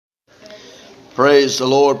Praise the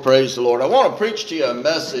Lord, praise the Lord. I want to preach to you a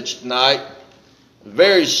message tonight,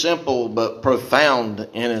 very simple but profound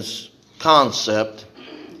in its concept.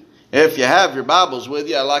 If you have your Bibles with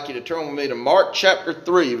you, I'd like you to turn with me to Mark chapter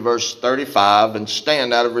 3, verse 35, and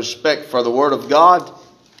stand out of respect for the Word of God.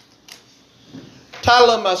 The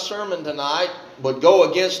title of my sermon tonight would go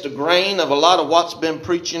against the grain of a lot of what's been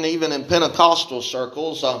preaching even in Pentecostal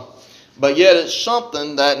circles, but yet it's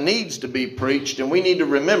something that needs to be preached, and we need to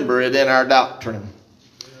remember it in our doctrine.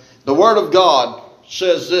 The Word of God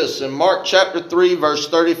says this in Mark chapter 3, verse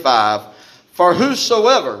 35, "For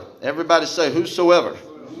whosoever," everybody say whosoever,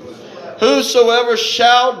 "whosoever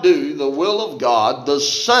shall do the will of God, the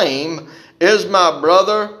same is my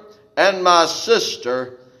brother and my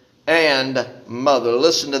sister and mother."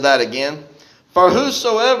 Listen to that again. "For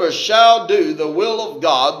whosoever shall do the will of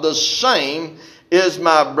God, the same is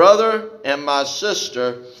my brother and my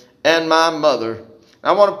sister and my mother."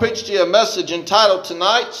 I want to preach to you a message entitled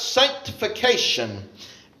tonight, "Sanctification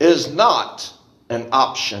is not an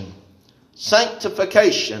option."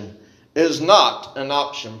 Sanctification is not an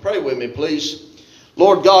option. Pray with me, please.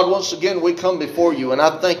 Lord God, once again we come before you, and I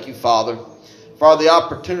thank you, Father, for the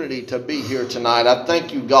opportunity to be here tonight. I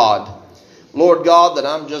thank you, God. Lord God, that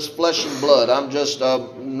I'm just flesh and blood. I'm just a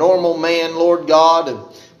normal man, Lord God, and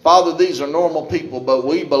Father, these are normal people, but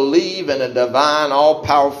we believe in a divine,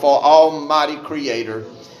 all-powerful, almighty Creator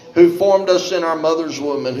who formed us in our mother's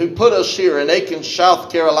womb and who put us here in Aiken,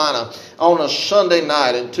 South Carolina on a Sunday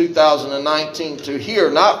night in 2019 to hear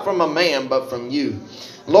not from a man but from you.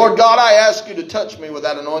 Lord God, I ask you to touch me with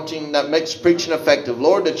that anointing that makes preaching effective.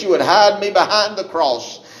 Lord, that you would hide me behind the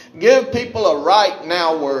cross. Give people a right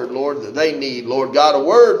now word, Lord, that they need. Lord God, a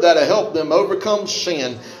word that'll help them overcome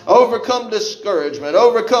sin, overcome discouragement,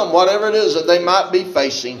 overcome whatever it is that they might be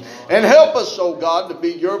facing. And help us, oh God, to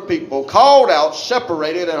be your people, called out,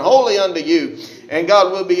 separated, and holy unto you. And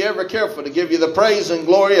God, will be ever careful to give you the praise and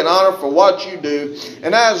glory and honor for what you do.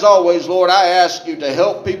 And as always, Lord, I ask you to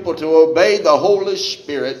help people to obey the Holy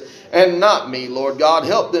Spirit and not me, Lord God.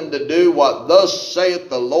 Help them to do what thus saith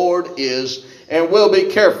the Lord is. And we'll be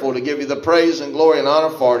careful to give you the praise and glory and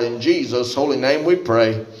honor for it. In Jesus' holy name we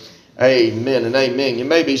pray. Amen and amen. You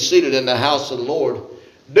may be seated in the house of the Lord.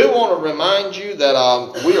 Do want to remind you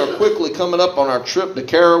that we are quickly coming up on our trip to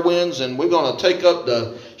Carowinds, and we're going to take up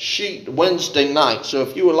the sheet Wednesday night. So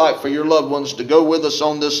if you would like for your loved ones to go with us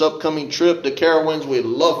on this upcoming trip to Carowinds, we'd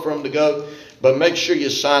love for them to go. But make sure you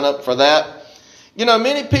sign up for that. You know,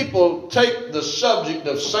 many people take the subject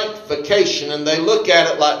of sanctification and they look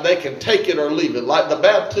at it like they can take it or leave it, like the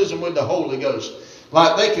baptism with the Holy Ghost.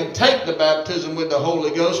 Like they can take the baptism with the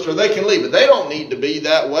Holy Ghost or they can leave it. They don't need to be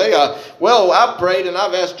that way. I've prayed and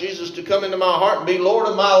I've asked Jesus to come into my heart and be Lord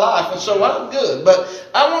of my life, and so I'm good. But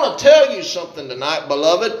I want to tell you something tonight,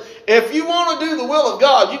 beloved. If you want to do the will of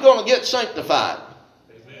God, you're going to get sanctified.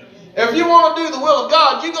 If you want to do the will of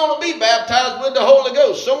God, you're going to be baptized with the Holy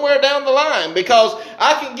Ghost somewhere down the line, because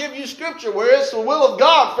I can give you scripture where it's the will of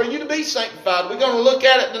God for you to be sanctified. We're going to look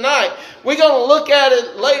at it tonight. We're going to look at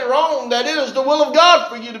it later on, that it is the will of God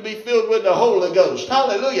for you to be filled with the Holy Ghost.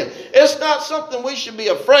 Hallelujah. It's not something we should be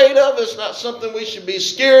afraid of. It's not something we should be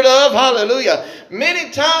scared of. Hallelujah.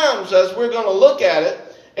 Many times as we're going to look at it,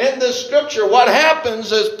 in this scripture, what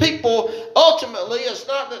happens is people, ultimately, it's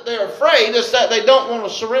not that they're afraid, it's that they don't want to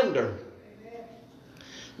surrender.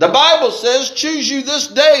 The Bible says, "Choose you this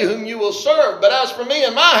day whom you will serve. But as for me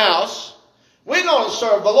and my house, we're going to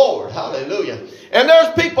serve the Lord." Hallelujah. And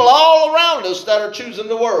there's people all around us that are choosing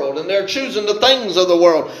the world, and they're choosing the things of the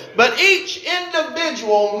world. But each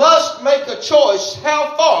individual must make a choice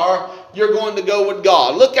how far you're going to go with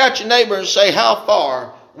God. Look at your neighbor and say, "How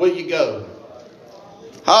far will you go?"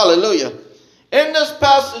 Hallelujah. In this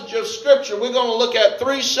passage of Scripture, we're going to look at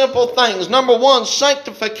three simple things. Number one,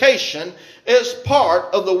 sanctification is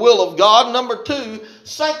part of the will of God. Number two,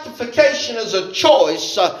 sanctification is a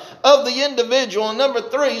choice of the individual. And number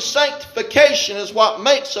three, sanctification is what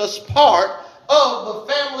makes us part of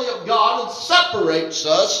the family of God and separates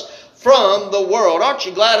us from the world. Aren't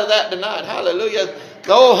you glad of that tonight? Hallelujah.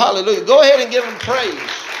 Oh, hallelujah. Go ahead and give Him praise.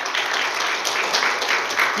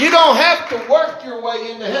 You don't have to work your way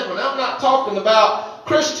into heaven. I'm not talking about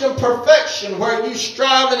Christian perfection where you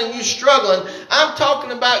striving and you struggling. I'm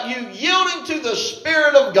talking about you yielding to the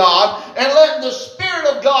Spirit of God and letting the Spirit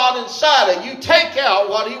of God inside of you take out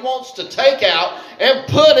what He wants to take out and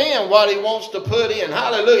put in what He wants to put in.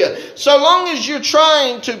 Hallelujah. So long as you're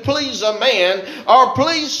trying to please a man or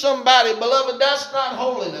please somebody, beloved, that's not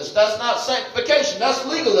holiness. That's not sanctification. That's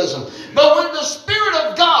legalism. But when the Spirit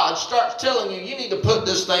of God starts telling you, you need to put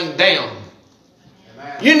this thing down.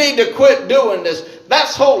 Amen. You need to quit doing this.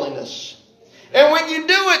 That's holiness. And when you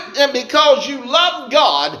do it and because you love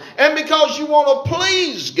God and because you want to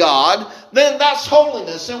please God, then that's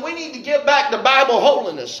holiness. And we need to get back to Bible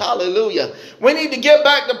holiness. Hallelujah. We need to get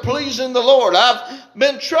back to pleasing the Lord. I've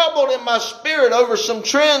been troubled in my spirit over some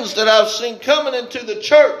trends that I've seen coming into the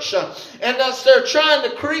church. And that's they're trying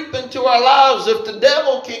to creep into our lives. If the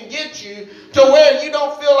devil can get you to where you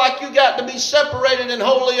don't feel like you got to be separated and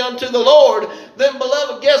holy unto the Lord, then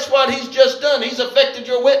beloved, guess what he's just done? He's affected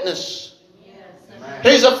your witness.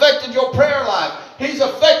 He's affected your prayer life. He's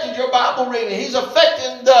affected your Bible reading. He's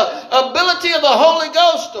affecting the ability of the Holy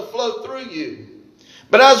Ghost to flow through you.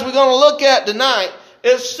 But as we're going to look at tonight,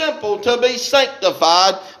 it's simple to be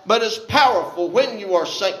sanctified, but it's powerful when you are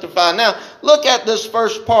sanctified. Now, look at this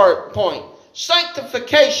first point.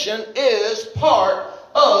 Sanctification is part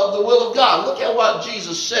of the will of God. Look at what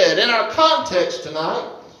Jesus said. In our context tonight,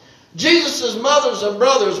 Jesus' mother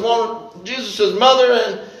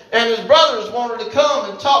and his brothers wanted to come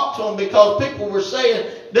and talk to him because people were saying,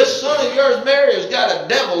 this son of yours, Mary, has got a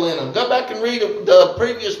devil in him. Go back and read the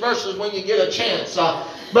previous verses when you get a chance.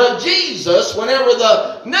 But Jesus, whenever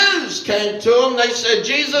the news came to him, they said,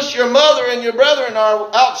 Jesus, your mother and your brethren are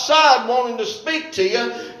outside wanting to speak to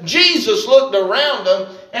you. Jesus looked around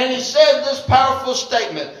them and he said this powerful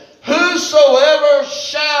statement, whosoever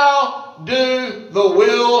shall do the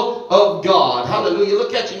will of God. Hallelujah.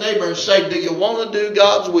 Look at your neighbor and say, do you want to do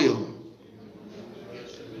God's will?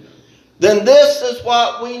 Then this is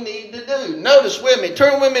what we need to do. Notice with me.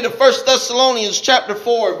 Turn with me to 1 Thessalonians chapter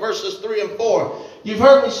 4, verses 3 and 4. You've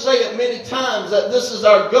heard me say it many times that this is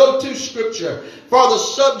our go-to scripture for the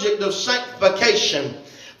subject of sanctification.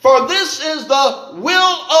 For this is the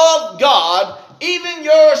will of God, even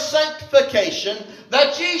your sanctification,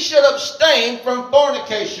 that ye should abstain from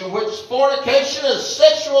fornication, which fornication is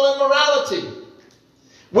sexual immorality.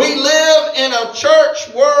 We live in a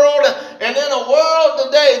church world and in a world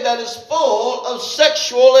today that is full of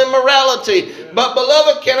sexual immorality. But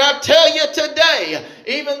beloved, can I tell you today,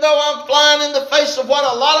 even though I'm flying in the face of what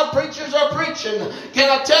a lot of preachers are preaching, can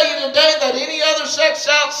I tell you today that any other sex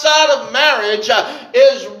outside of marriage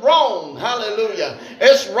is wrong? Hallelujah.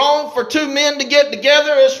 It's wrong for two men to get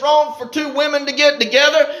together. It's wrong for two women to get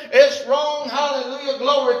together. It's wrong, hallelujah,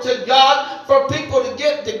 glory to God, for people to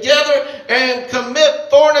get together and commit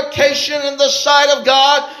fornication in the sight of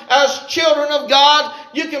God. As children of God,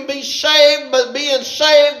 you can be saved, but being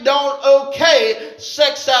saved don't okay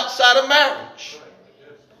sex outside of marriage.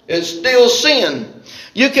 It's still sin.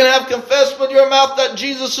 You can have confessed with your mouth that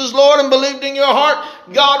Jesus is Lord and believed in your heart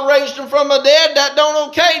God raised him from the dead. That don't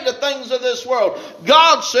okay the things of this world.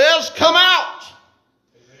 God says, come out.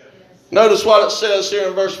 Notice what it says here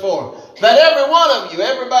in verse 4. That every one of you,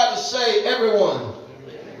 everybody say everyone.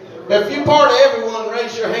 If you're part of everyone,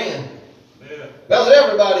 raise your hand. That's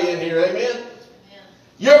everybody in here, amen?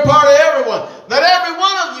 You're part of everyone. That every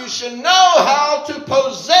one of you should know how to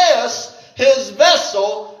possess his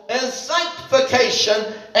vessel in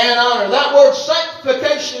sanctification and honor. That word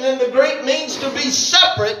sanctification in the Greek means to be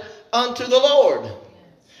separate unto the Lord.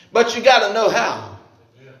 But you got to know how.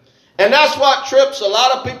 And that's what trips a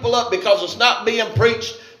lot of people up, because it's not being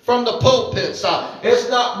preached from the pulpits. It's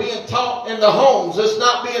not being taught in the homes. It's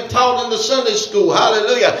not being taught in the Sunday school.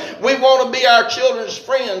 Hallelujah. We want to be our children's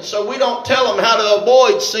friends, so we don't tell them how to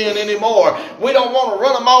avoid sin anymore. We don't want to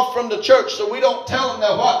run them off from the church, so we don't tell them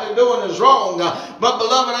that what they're doing is wrong. But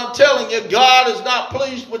beloved, I'm telling you, God is not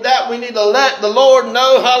pleased with that. We need to let the Lord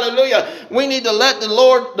know. Hallelujah. We need to let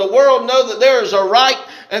the world know that there is a right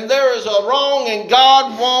and there is a wrong, and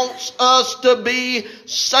God wants us to be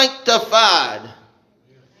sanctified.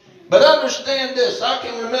 But understand this, I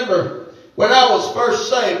can remember when I was first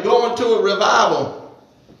saved, going to a revival.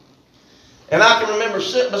 And I can remember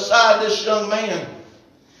sitting beside this young man.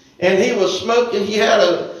 And he was smoking. He had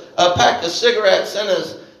a pack of cigarettes in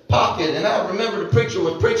his pocket. And I remember the preacher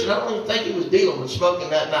was preaching. I don't even think he was dealing with smoking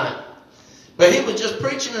that night. But he was just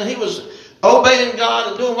preaching, and he was obeying God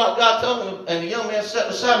and doing what God told him. And the young man sat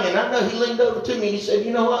beside me. And I know he leaned over to me and he said,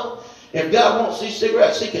 you know what? If God wants these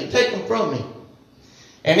cigarettes, he can take them from me.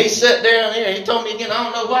 And he sat down there and he told me again, I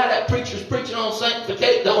don't know why that preacher's preaching on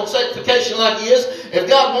sanctification like he is. If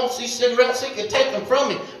God wants these cigarettes, he can take them from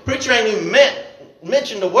me. Preacher ain't even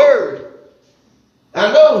mentioned the word.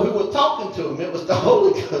 I know who was talking to him. It was the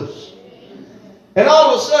Holy Ghost. And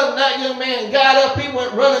all of a sudden that young man got up. He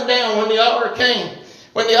went running down when the altar came.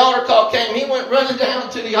 When the altar call came, he went running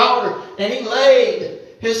down to the altar and he laid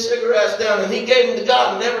his cigarettes down and he gave them to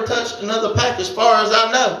God and never touched another pack as far as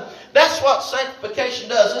I know. That's what sanctification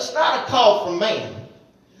does. It's not a call from man.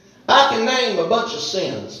 I can name a bunch of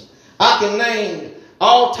sins. I can name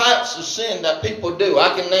all types of sin that people do.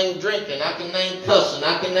 I can name drinking, I can name cussing,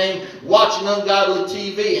 I can name watching ungodly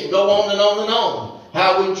TV, and go on and on and on.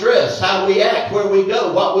 How we dress, how we act, where we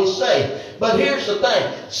go, what we say. But here's the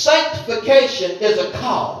thing. Sanctification is a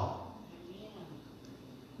call.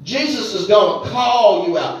 Jesus is going to call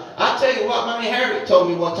you out. I tell you what, Mommy Harriet told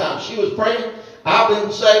me one time. She was praying. I've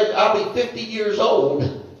been saved. I'll be 50 years old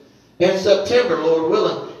in September, Lord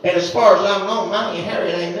willing. And as far as I'm known, Mommy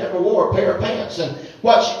Harriet ain't never wore a pair of pants. And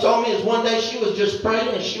what she told me is one day she was just praying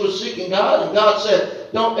and she was seeking God. And God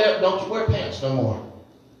said, don't you wear pants no more.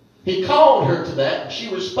 He called her to that, and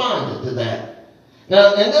she responded to that.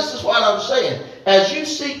 Now, and this is what I'm saying. As you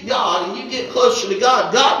seek God and you get closer to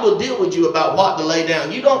God, God will deal with you about what to lay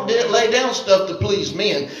down. You don't lay down stuff to please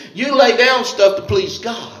men. You lay down stuff to please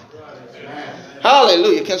God.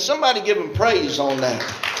 Hallelujah. Can somebody give him praise on that?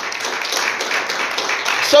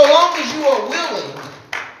 So long as you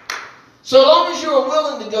are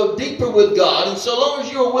willing to go deeper with God, and so long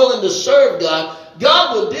as you are willing to serve God,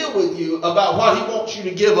 God will deal with you about what He wants you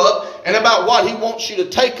to give up and about what He wants you to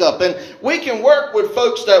take up. And we can work with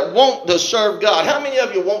folks that want to serve God. How many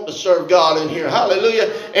of you want to serve God in here?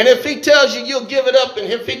 Hallelujah. And if He tells you, you'll give it up.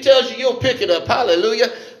 And if He tells you, you'll pick it up.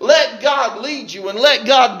 Hallelujah. Let God lead you and let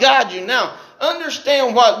God guide you. Now,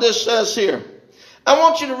 understand what this says here. I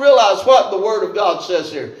want you to realize what the Word of God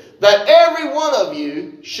says here. That every one of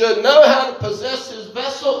you should know how to possess his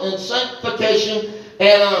vessel in sanctification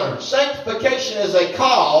and honor. Sanctification is a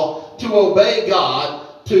call to obey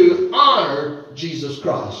God, to honor Jesus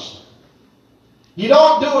Christ. You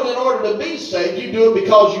don't do it in order to be saved. You do it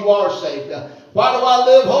because you are saved. Why do I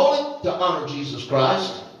live holy? To honor Jesus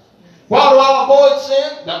Christ. Why do I avoid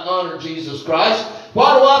sin? To honor Jesus Christ.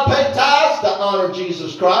 Why do I pay tithes? To honor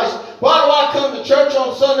Jesus Christ. Why do I come to church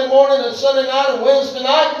on Sunday morning and Sunday night and Wednesday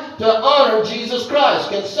night? To honor Jesus Christ.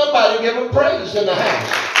 Can somebody give him praise in the house?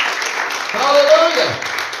 Hallelujah.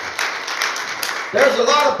 There's a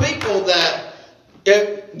lot of people that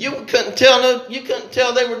you couldn't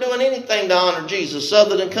tell they were doing anything to honor Jesus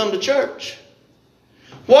other than come to church.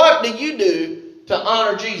 What do you do to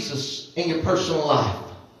honor Jesus in your personal life?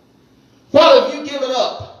 What have you given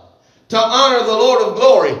up to honor the Lord of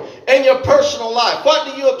glory in your personal life? What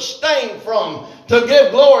do you abstain from to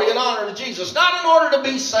give glory and honor to Jesus? Not in order to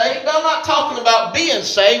be saved. I'm not talking about being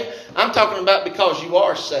saved. I'm talking about because you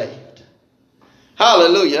are saved.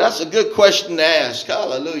 Hallelujah. That's a good question to ask.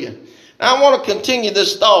 Hallelujah. Now I want to continue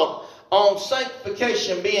this thought on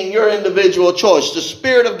sanctification being your individual choice. The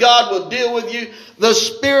Spirit of God will deal with you. The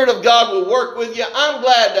Spirit of God will work with you. I'm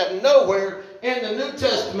glad that nowhere in the New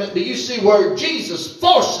Testament do you see where Jesus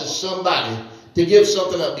forces somebody to give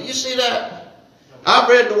something up. Do you see that? I've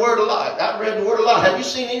read the Word a lot. Have you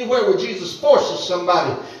seen anywhere where Jesus forces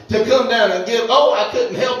somebody to come down and give? Oh, I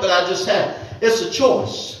couldn't help it. I just had. It's a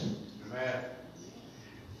choice. Amen.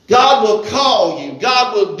 God will call you.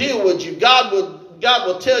 God will deal with you. God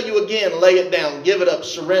will tell you again, lay it down, give it up,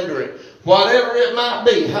 surrender it. Whatever it might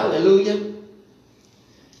be. Hallelujah.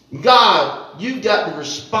 God, you've got to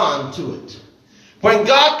respond to it. When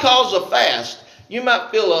God calls a fast, you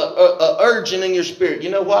might feel a urging in your spirit.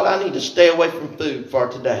 You know what? I need to stay away from food for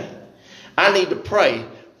today. I need to pray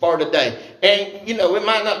for today. And, you know, it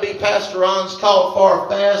might not be Pastor Ron's call for a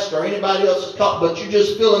fast or anybody else's call, but you're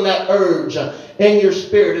just feeling that urge in your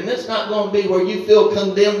spirit. And it's not going to be where you feel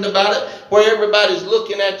condemned about it, where everybody's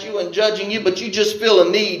looking at you and judging you, but you just feel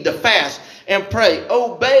a need to fast and pray.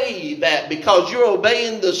 Obey that because you're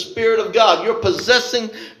obeying the Spirit of God. You're possessing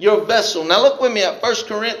your vessel. Now look with me at 1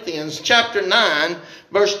 Corinthians chapter 9,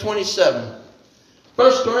 verse 27.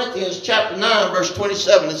 1 Corinthians chapter 9, verse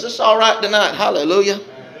 27. Is this all right tonight? Hallelujah.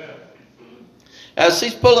 As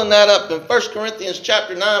he's pulling that up in 1 Corinthians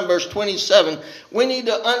chapter 9, verse 27, we need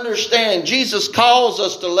to understand Jesus calls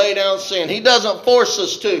us to lay down sin. He doesn't force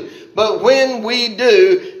us to. But when we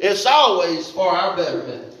do, it's always for our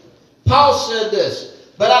betterment. Paul said this,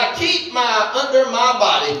 but I keep under my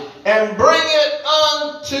body and bring it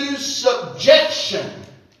unto subjection.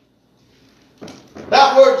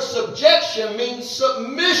 That word subjection means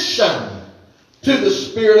submission to the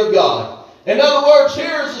Spirit of God. In other words,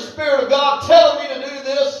 here is the Spirit of God telling me to do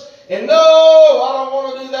this. And no, I don't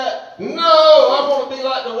want to do that. No, I want to be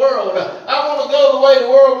like the world. I want to go the way the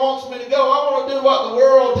world wants me to go. I want to do what the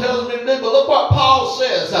world tells me to do. But look what Paul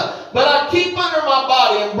says. But I keep under my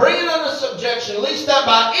body and bring it under subjection, lest that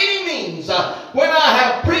by any means, when I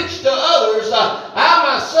have preached to others,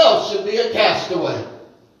 I myself should be a castaway.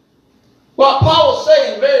 What Paul is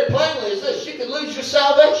saying very plainly is this: you could lose your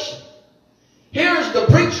salvation. Here's the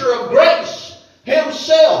preacher of grace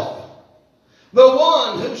himself The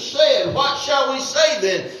one who said, what shall we say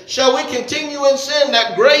then? Shall we continue in sin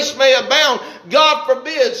that grace may abound? God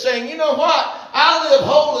forbid, saying, you know what? I live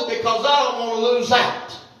holy because I don't want to lose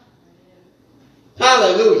out.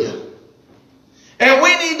 Hallelujah. And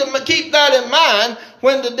we need to keep that in mind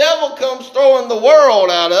when the devil comes throwing the world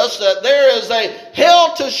at us, that there is a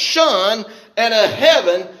hell to shun and a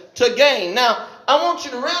heaven to gain. Now, I want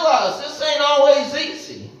you to realize this ain't always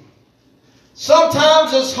easy.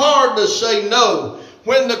 Sometimes it's hard to say no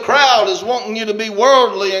when the crowd is wanting you to be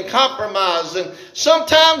worldly and compromised. And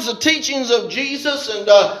sometimes the teachings of Jesus and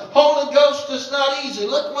the Holy Ghost is not easy.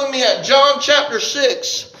 Look with me at John chapter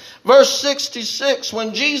 6, verse 66.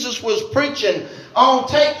 When Jesus was preaching on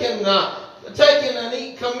taking and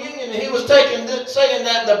eat communion, he was saying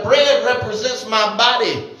that the bread represents my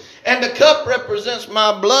body and the cup represents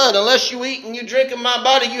my blood. Unless you eat and you drink of my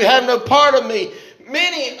body, you have no part of me.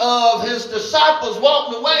 Many of his disciples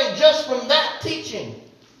walked away just from that teaching.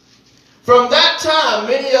 From that time,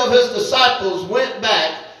 many of his disciples went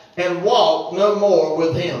back and walked no more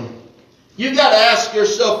with him. You've got to ask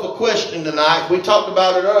yourself a question tonight. We talked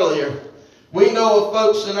about it earlier. We know of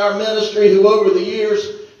folks in our ministry who over the years,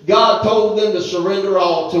 God told them to surrender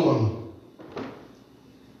all to him.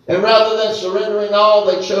 And rather than surrendering all,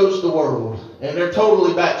 they chose the world. And they're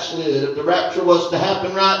totally backslid. If the rapture was to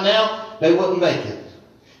happen right now, they wouldn't make it.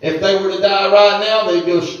 If they were to die right now, they'd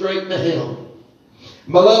go straight to hell.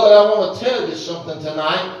 Beloved, I want to tell you something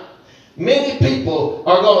tonight. Many people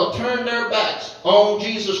are going to turn their backs on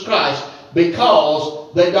Jesus Christ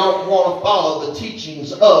because they don't want to follow the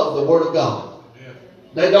teachings of the Word of God.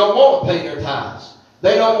 They don't want to pay their tithes.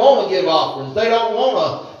 They don't want to give offerings. They don't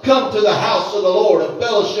want to come to the house of the Lord and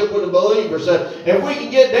fellowship with the believers. And if we can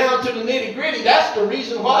get down to the nitty-gritty, that's the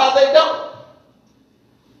reason why they don't.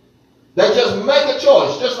 They just make a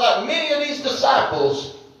choice. Just like many of these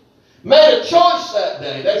disciples made a choice that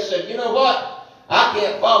day. They said, you know what? I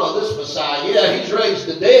can't follow this Messiah. Yeah, he's raised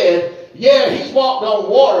the dead. Yeah, he's walked on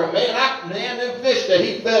water. Man, them fish that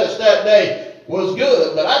he fed us that day was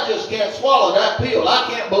good. But I just can't swallow that pill. I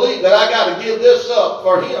can't believe that I got to give this up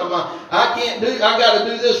for him. I got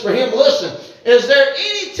to do this for him. Listen, is there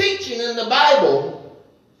any teaching in the Bible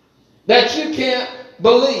that you can't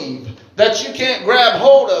believe, that you can't grab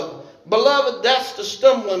hold of? Beloved, that's the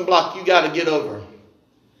stumbling block you got to get over.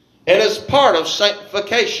 And it's part of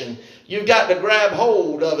sanctification. You've got to grab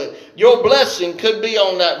hold of it. Your blessing could be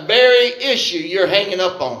on that very issue you're hanging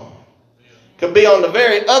up on. Could be on the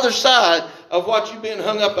very other side of what you've been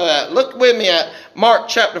hung up at. Look with me at Mark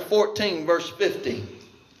chapter 14, verse 50.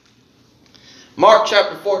 Mark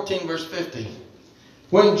chapter 14, verse 50.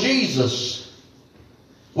 When Jesus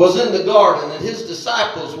was in the garden and his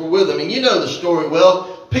disciples were with him. And you know the story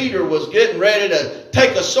well. Peter was getting ready to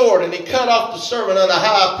take a sword and he cut off the servant of the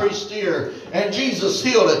high priest's ear. And Jesus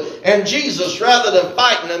healed it. And Jesus, rather than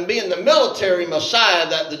fighting and being the military Messiah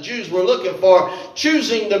that the Jews were looking for,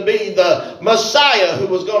 choosing to be the Messiah who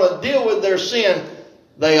was going to deal with their sin,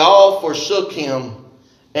 they all forsook him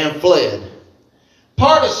and fled.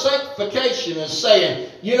 Part of sanctification is saying,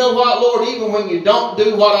 you know what, Lord, even when you don't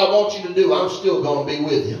do what I want you to do, I'm still going to be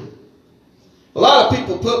with you. A lot of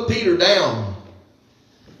people put Peter down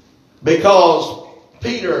because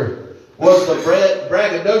Peter was the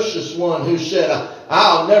braggadocious one who said,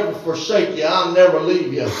 I'll never forsake you, I'll never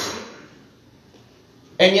leave you.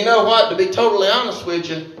 And you know what, to be totally honest with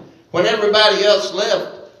you, when everybody else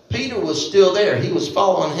left, Peter was still there. He was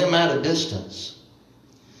following him at a distance.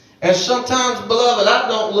 And sometimes, beloved, I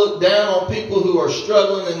don't look down on people who are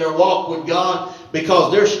struggling in their walk with God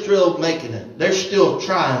because they're still making it. They're still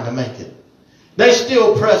trying to make it. They're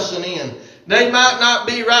still pressing in. They might not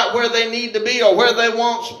be right where they need to be or where they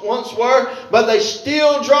once were, but they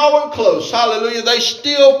still drawing close. Hallelujah. They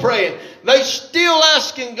still praying. They still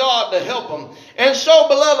asking God to help them. And so,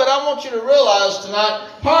 beloved, I want you to realize tonight,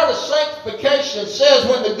 part of sanctification says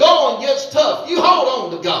when the going gets tough, you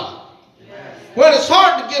hold on to God. When it's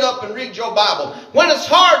hard to get up and read your Bible, when it's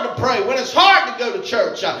hard to pray, when it's hard to go to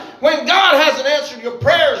church, when God hasn't answered your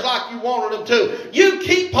prayers like you wanted him to, you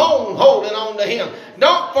keep on holding on to him.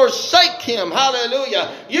 Don't forsake him.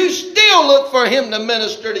 Hallelujah. You still look for him to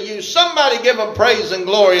minister to you. Somebody give him praise and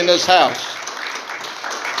glory in this house.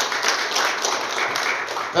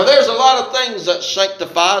 Now there's a lot of things that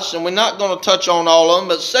sanctify us, and we're not going to touch on all of them,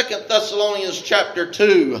 but 2 Thessalonians chapter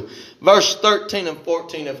 2, verse 13 and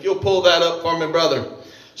 14. If you'll pull that up for me, brother.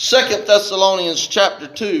 2 Thessalonians chapter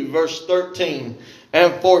 2, verse 13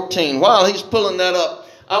 and 14. While he's pulling that up,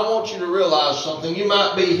 I want you to realize something. You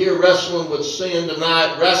might be here wrestling with sin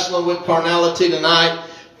tonight, wrestling with carnality tonight,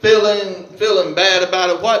 feeling bad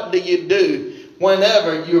about it. What do?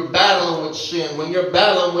 whenever you're battling with sin, when you're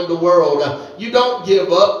battling with the world. You don't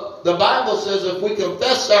give up. The Bible says if we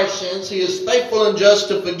confess our sins, He is faithful and just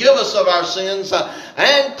to forgive us of our sins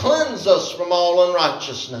and cleanse us from all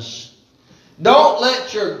unrighteousness. Don't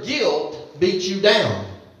let your guilt beat you down.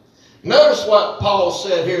 Notice what Paul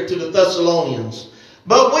said here to the Thessalonians.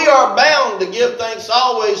 But we are bound to give thanks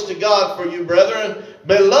always to God for you, brethren,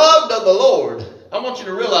 beloved of the Lord. I want you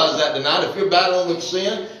to realize that tonight. If you're battling with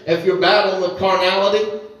sin, if you're battling with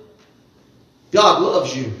carnality, God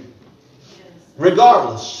loves you.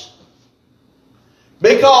 Regardless.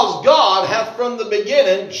 Because God hath from the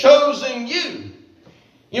beginning chosen you.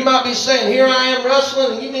 You might be saying, here I am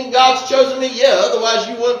wrestling, and you mean God's chosen me? Yeah, otherwise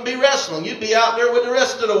you wouldn't be wrestling. You'd be out there with the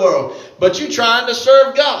rest of the world. But you're trying to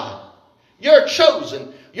serve God. You're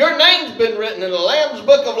chosen. Your name's been written in the Lamb's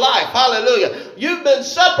book of life. Hallelujah. You've been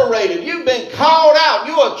separated. You've been called out.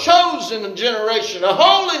 You are a chosen generation, a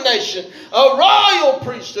holy nation, a royal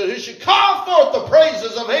priesthood who should call forth the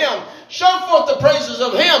praises of Him. Show forth the praises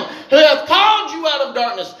of Him who hath called you out of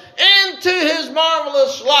darkness into His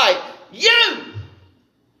marvelous light. You!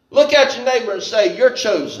 Look at your neighbor and say, you're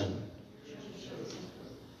chosen.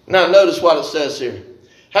 Now notice what it says here.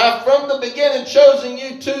 Have from the beginning chosen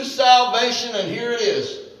you to salvation. And here it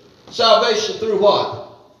is. Salvation through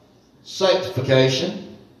what?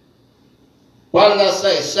 Sanctification. Why did I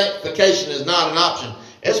say sanctification is not an option?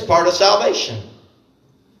 It's part of salvation.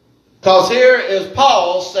 Because here is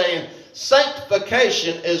Paul saying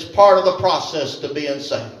sanctification is part of the process to being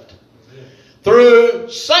saved. Through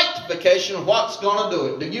sanctification, what's going to do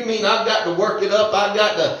it? Do you mean I've got to work it up? I've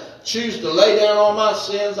got to choose to lay down all my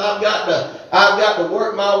sins. I've got to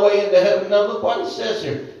work my way into heaven. No, look what it says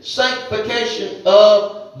here. Sanctification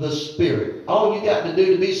of the Spirit. All you got to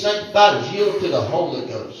do to be sanctified is yield to the Holy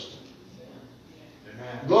Ghost.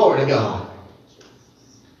 Amen. Glory to God.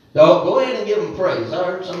 So go ahead and give Him praise. I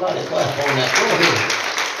heard somebody clap on that. Go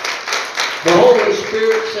ahead. The Holy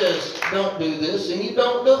Spirit says, don't do this, and you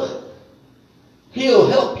don't do it. He'll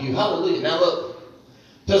help you. Hallelujah. Now look.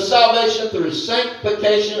 To salvation through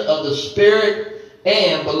sanctification of the Spirit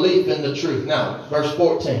and belief in the truth. Now, verse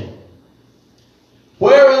 14.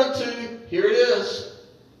 Whereunto, here it is,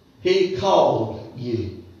 He called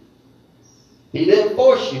you. He didn't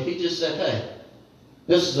force you. He just said, hey,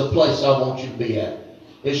 this is a place I want you to be at.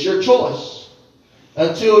 It's your choice.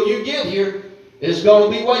 Until you get here, it's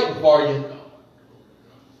going to be waiting for you.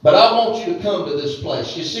 But I want you to come to this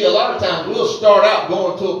place. You see, a lot of times we'll start out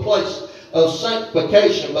going to a place of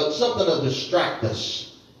sanctification, but something will distract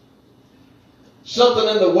us. Something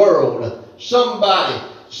in the world, somebody,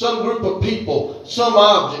 some group of people, some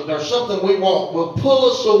object, or something we want will pull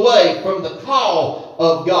us away from the call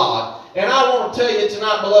of God. And I want to tell you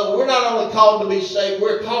tonight, beloved, we're not only called to be saved,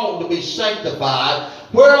 we're called to be sanctified.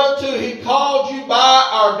 Whereunto He called you by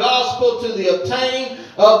our gospel to the obtaining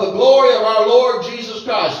of the glory of our Lord Jesus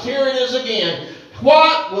Christ. Here it is again.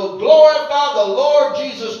 What will glorify the Lord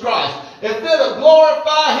Jesus Christ? If it'll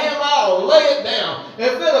glorify Him, I'll lay it down.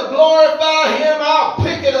 If it'll glorify Him, I'll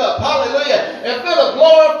pick it up. Hallelujah. If it'll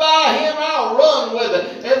glorify Him, I'll run with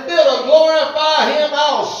it. If it'll glorify Him,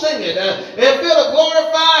 I'll sing it. If it'll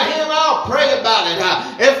glorify Him, I'll pray about it.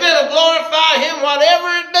 If it'll glorify Him,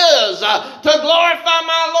 whatever it does to glorify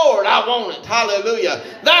my Lord, I want it. Hallelujah.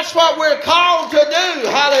 That's what we're called to do.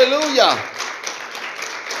 Hallelujah.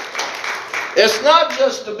 It's not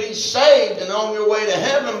just to be saved and on your way to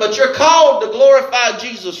heaven, but you're called to glorify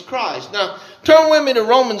Jesus Christ. Now, turn with me to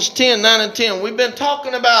Romans 10, 9 and 10. We've been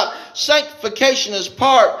talking about sanctification as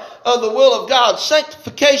part of the will of God.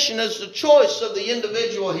 Sanctification is the choice of the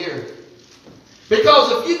individual here.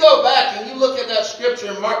 Because if you go back and you look at that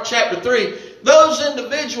scripture in Mark chapter 3, those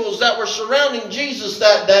individuals that were surrounding Jesus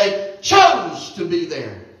that day chose to be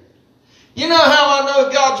there. You know how I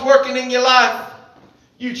know God's working in your life?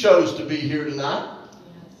 You chose to be here tonight.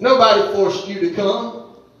 Nobody forced you to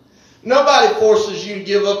come. Nobody forces you to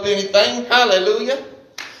give up anything. Hallelujah.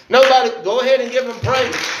 Nobody, go ahead and give Him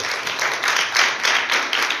praise.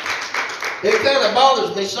 It kind of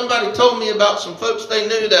bothers me. Somebody told me about some folks they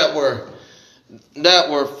knew that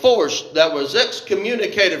were forced, that was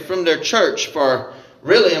excommunicated from their church for,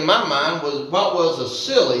 really in my mind, was a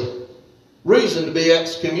silly reason to be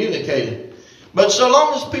excommunicated. But so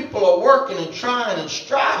long as people are working and trying and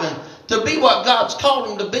striving to be what God's called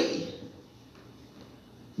them to be,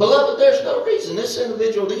 beloved, there's no reason. This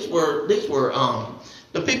individual, these were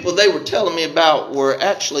the people they were telling me about were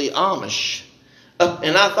actually Amish.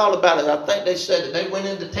 And I thought about it. I think they said that they went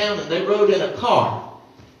into town and they rode in a car.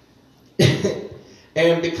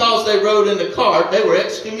 And because they rode in the car, they were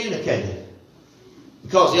excommunicated.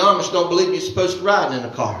 Because the Amish don't believe you're supposed to ride in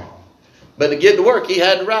a car. But to get to work, he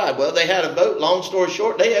had to ride. Well, they had a vote. Long story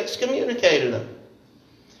short, they excommunicated him.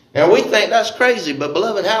 And we think that's crazy. But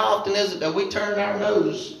beloved, how often is it that we turn our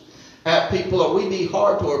nose at people, or we be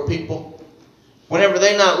hard toward people whenever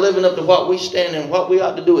they're not living up to what we stand in? What we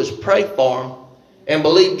ought to do is pray for them and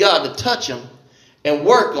believe God to touch them and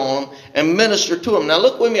work on them and minister to them. Now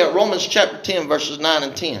look with me at Romans chapter 10, verses 9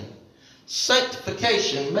 and 10.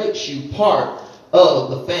 Sanctification makes you part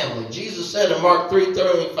of the family. Jesus said in Mark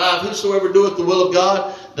 3:35, whosoever doeth the will of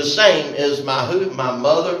God, the same is my who? My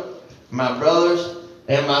mother, my brothers,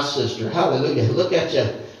 and my sister. Hallelujah. Look at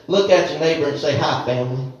your neighbor and say, hi,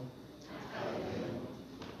 family.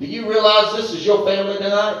 Do you realize this is your family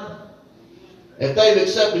tonight? If they've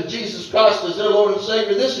accepted Jesus Christ as their Lord and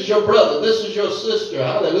Savior, this is your brother, this is your sister.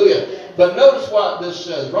 Hallelujah. But notice what this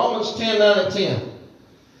says. Romans 10, 9 and 10.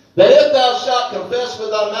 That if thou shalt confess with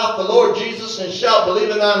thy mouth the Lord Jesus, and shalt believe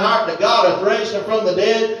in thine heart that God hath raised him from the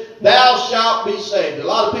dead, thou shalt be saved. A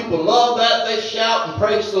lot of people love that. They shout and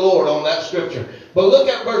praise the Lord on that scripture. But look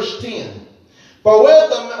at verse 10. For with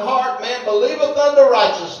the heart man believeth unto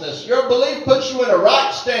righteousness. Your belief puts you in a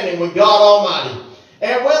right standing with God Almighty.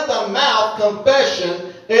 And with the mouth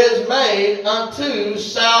confession is made unto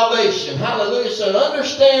salvation. Hallelujah. So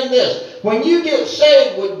understand this. When you get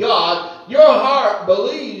saved with God, your heart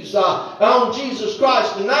believes on Jesus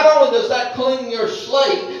Christ. And not only does that clean your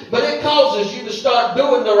slate, but it causes you to start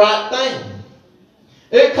doing the right thing.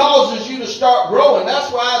 It causes you to start growing.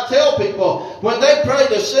 That's why I tell people, when they pray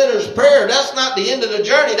the sinner's prayer, that's not the end of the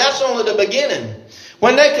journey. That's only the beginning.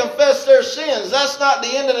 When they confess their sins, that's not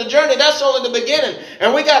the end of the journey. That's only the beginning.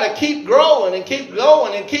 And we got to keep growing and keep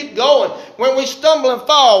going and keep going. When we stumble and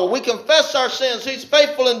fall, we confess our sins. He's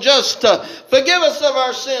faithful and just to forgive us of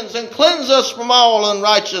our sins and cleanse us from all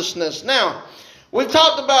unrighteousness. Now, we've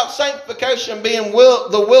talked about sanctification being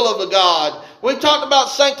the will of the God. We've talked about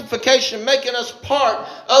sanctification making us part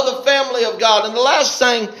of the family of God. And the last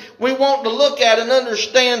thing we want to look at and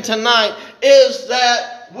understand tonight is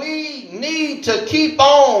that we need to keep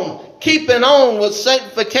on keeping on with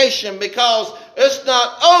sanctification, because it's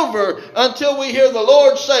not over until we hear the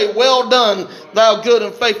Lord say, well done, thou good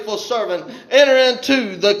and faithful servant. Enter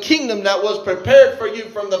into the kingdom that was prepared for you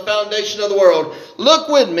from the foundation of the world. Look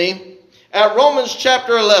with me at Romans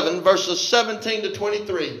chapter 11, verses 17 to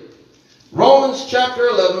 23. Romans chapter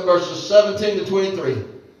 11, verses 17 to 23.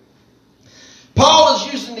 Paul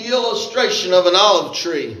is using the illustration of an olive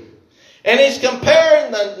tree. And he's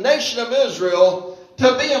comparing the nation of Israel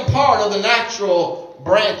to being part of the natural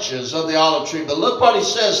branches of the olive tree. But look what he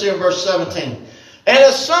says here in verse 17. And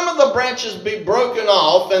as some of the branches be broken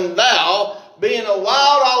off, and thou, being a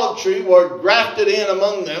wild olive tree, were grafted in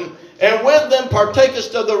among them, and with them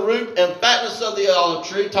partakest of the root and fatness of the olive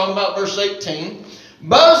tree, talking about verse 18,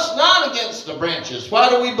 boast not against the branches. Why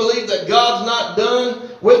do we believe that God's not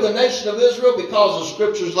done with the nation of Israel? Because of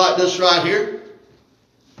scriptures like this right here.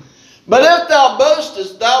 But if thou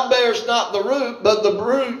boastest, thou bearest not the root, but the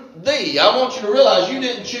root thee. I want you to realize you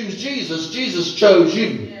didn't choose Jesus. Jesus chose you.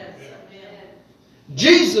 Yes.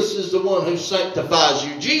 Jesus is the one who sanctifies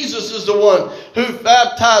you. Jesus is the one who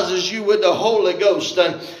baptizes you with the Holy Ghost.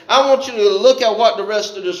 And I want you to look at what the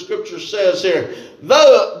rest of the scripture says here.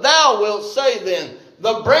 Thou wilt say then,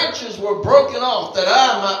 the branches were broken off that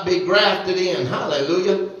I might be grafted in.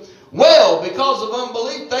 Hallelujah. Well, because of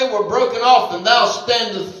unbelief they were broken off, and thou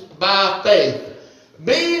standest by faith.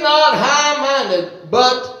 Be not high-minded,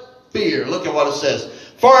 but fear. Look at what it says.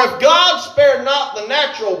 For if God spared not the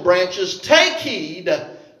natural branches, take heed,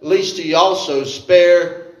 lest he also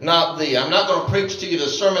spare not thee. I'm not going to preach to you the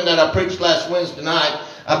sermon that I preached last Wednesday night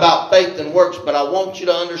about faith and works, but I want you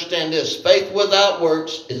to understand this. Faith without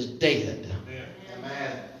works is dead.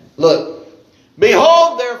 Amen. Look.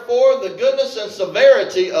 Behold, therefore, the goodness and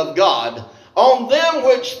severity of God. On them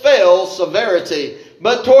which fell, severity,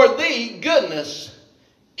 but toward thee, goodness,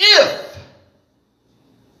 if,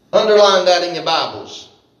 underline that in your Bibles,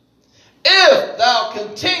 if thou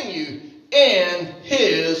continue in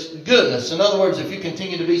his goodness. In other words, if you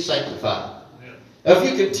continue to be sanctified. If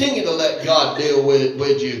you continue to let God deal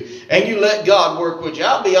with you, and you let God work with you.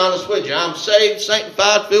 I'll be honest with you. I'm saved,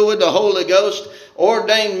 sanctified, filled with the Holy Ghost,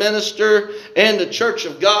 ordained minister in the church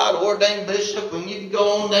of God, ordained bishop, and you can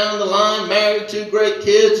go on down the line, married, 2 great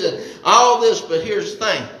kids, and all this. But here's the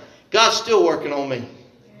thing. God's still working on me.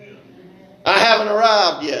 I haven't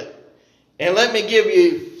arrived yet. And let me give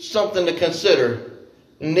you something to consider.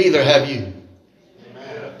 Neither have you.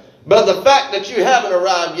 But the fact that you haven't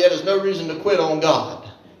arrived yet is no reason to quit on God.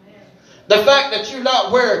 The fact that you're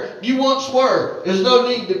not where you once were is no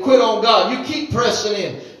need to quit on God. You keep pressing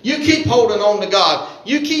in. You keep holding on to God.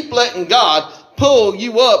 You keep letting God pull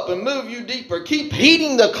you up and move you deeper. Keep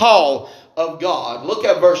heeding the call of God. Look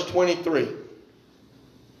at verse 23.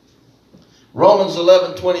 Romans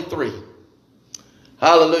 11:23.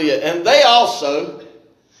 Hallelujah. And they also,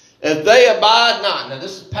 if they abide not. Now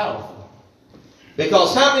this is powerful.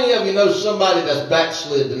 Because how many of you know somebody that's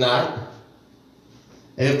backslid tonight?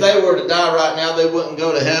 And if they were to die right now, they wouldn't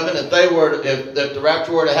go to heaven. If the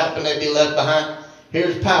rapture were to happen, they'd be left behind.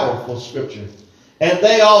 Here's powerful scripture. And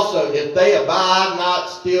they also, if they abide not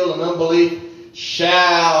still in unbelief,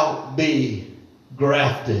 shall be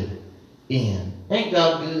grafted in. Ain't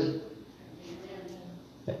God good?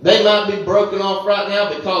 They might be broken off right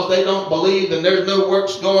now because they don't believe, and there's no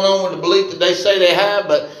works going on with the belief that they say they have,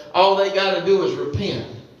 but all they got to do is repent.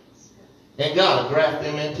 And God will graft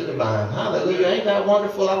them into the vine. Hallelujah. Ain't that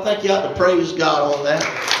wonderful? I think you ought to praise God on that.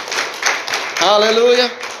 Hallelujah.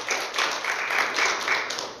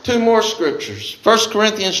 Two more scriptures. 1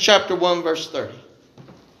 Corinthians chapter 1 verse 30.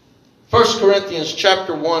 1 Corinthians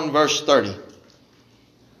chapter 1 verse 30.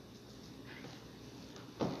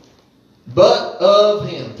 But of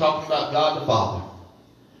him, talking about God the Father,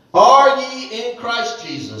 are ye in Christ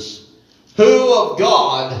Jesus, who of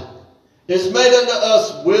God is made unto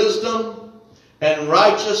us wisdom and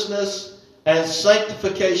righteousness and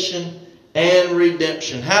sanctification and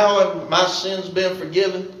redemption. How have my sins been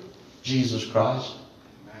forgiven? Jesus Christ.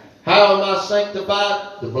 How am I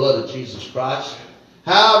sanctified? The blood of Jesus Christ.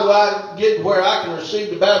 How do I get where I can receive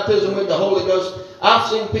the baptism with the Holy Ghost? I've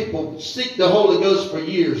seen people seek the Holy Ghost for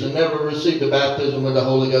years and never receive the baptism with the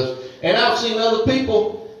Holy Ghost. And I've seen other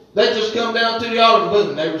people, they just come down to the altar, boom,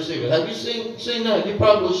 and they receive it. Have you seen that? You've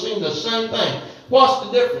probably seen the same thing. What's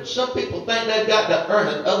the difference? Some people think they've got to earn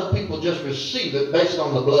it. Other people just receive it based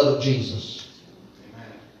on the blood of Jesus.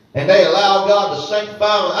 Amen. And they allow God to sanctify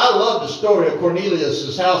them. I love the story of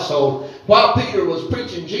Cornelius' household. While Peter was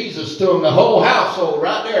preaching Jesus to them, the whole household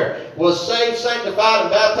right there was saved, sanctified,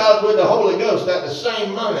 and baptized with the Holy Ghost at the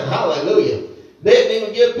same moment. Hallelujah. They didn't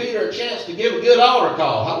even give Peter a chance to give a good altar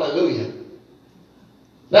call. Hallelujah.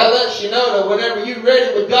 That lets you know that whenever you're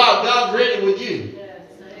ready with God, God's ready with you.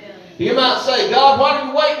 You might say, God, what are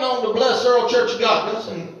you waiting on to bless Earl Church of God?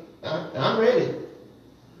 Listen, I'm ready.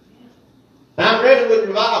 I'm ready with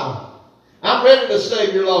revival. I'm ready to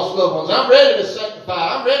save your lost loved ones. I'm ready to sanctify.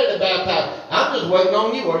 I'm ready to baptize. I'm just waiting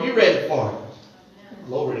on you. Are you ready for it? Amen.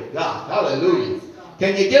 Glory to God. Hallelujah.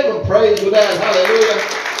 Can you give them praise with that? Hallelujah.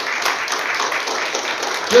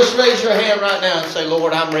 Just raise your hand right now and say,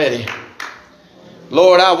 Lord, I'm ready.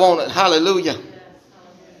 Lord, I want it. Hallelujah.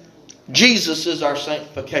 Jesus is our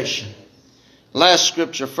sanctification. Last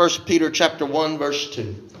scripture, 1 Peter chapter 1 verse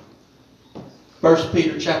 2. 1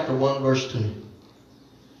 Peter chapter 1 verse 2.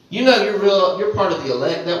 You know you're part of the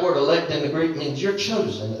elect. That word elect in the Greek means you're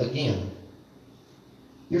chosen again.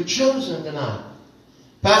 You're chosen tonight.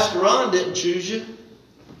 Pastor Ron didn't choose you.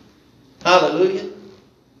 Hallelujah.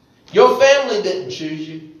 Your family didn't choose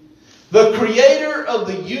you. The creator of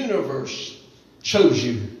the universe chose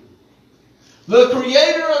you. The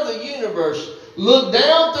creator of the universe looked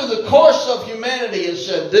down through the course of humanity and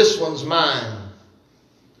said, this one's mine.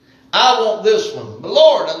 I want this one. But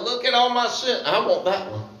Lord, I look at all my sin. I want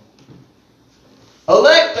that one.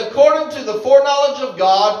 Elect according to the foreknowledge of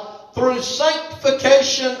God through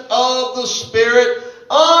sanctification of the Spirit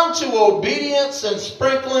unto obedience and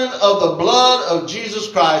sprinkling of the blood of Jesus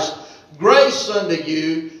Christ. Grace unto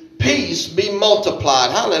you. Peace be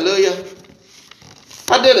multiplied. Hallelujah.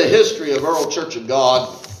 I did a history of Earl Church of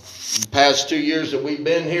God the past 2 years that we've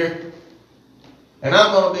been here. And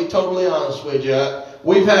I'm going to be totally honest with you.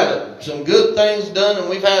 We've had some good things done and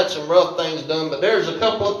we've had some rough things done. But there's a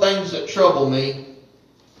couple of things that trouble me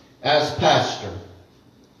as pastor.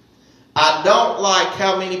 I don't like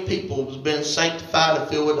how many people have been sanctified and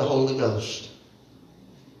filled with the Holy Ghost.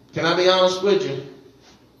 Can I be honest with you?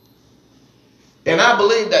 And I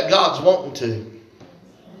believe that God's wanting to.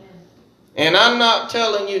 And I'm not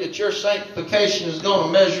telling you that your sanctification is going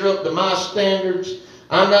to measure up to my standards.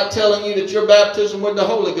 I'm not telling you that your baptism with the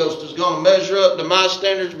Holy Ghost is going to measure up to my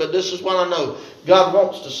standards. But this is what I know. God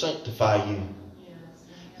wants to sanctify you.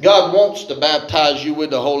 God wants to baptize you with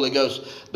the Holy Ghost.